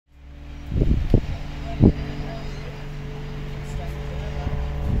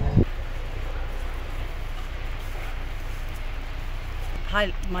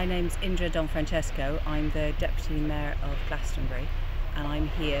Hi, my name's Indra Don Francesco. I'm the Deputy Mayor of Glastonbury, and I'm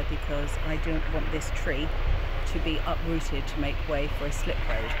here because I don't want this tree to be uprooted to make way for a slip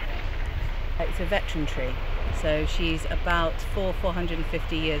road. It's a veteran tree, so she's about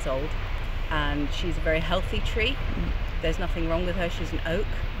 450 years old, and she's a very healthy tree. There's nothing wrong with her. She's an oak.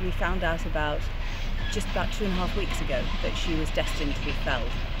 We found out just about 2.5 weeks ago that she was destined to be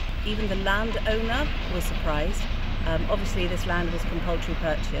felled. Even the landowner was surprised. Obviously this land was compulsory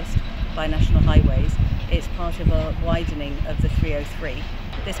purchased by National Highways. It's part of a widening of the 303.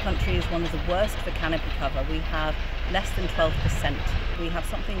 This country is one of the worst for canopy cover. We have less than 12%. We have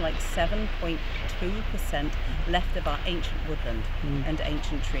something like 7.2% left of our ancient woodland and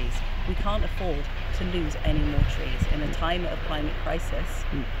ancient trees. We can't afford to lose any more trees in a time of climate crisis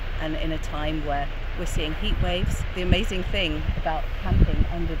and in a time where we're seeing heat waves. The amazing thing about camping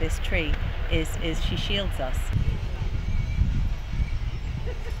under this tree is she shields us.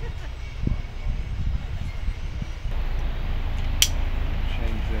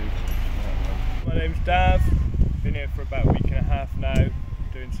 My name's Dav, been here for about a week and a half now,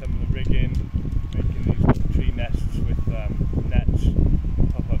 doing some of the rigging, making these little tree nests with nets,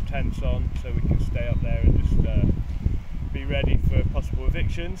 pop-up tents on so we can stay up there and just be ready for possible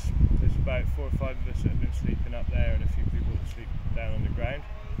evictions. There's about 4 or 5 of us that have been sleeping up there and a few people that sleep down on the ground.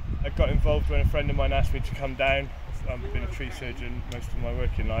 I got involved when a friend of mine asked me to come down. I've been a tree surgeon most of my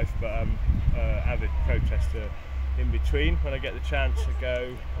working life, but I'm an avid protester in between. When I get the chance, I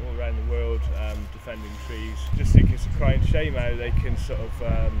go all around the world defending trees. Just think it's a crying shame how they can sort of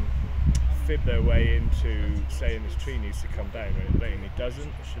fib their way into saying this tree needs to come down when it blatantly doesn't.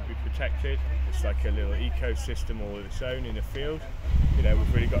 It should be protected. It's like a little ecosystem all of its own in a field. You know,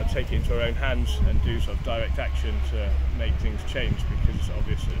 we've really got to take it into our own hands and do sort of direct action to make things change, because it's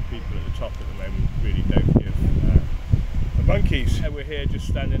obvious that the people at the top at the moment really don't give the monkeys. We're here just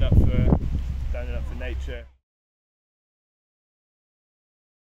standing up for nature.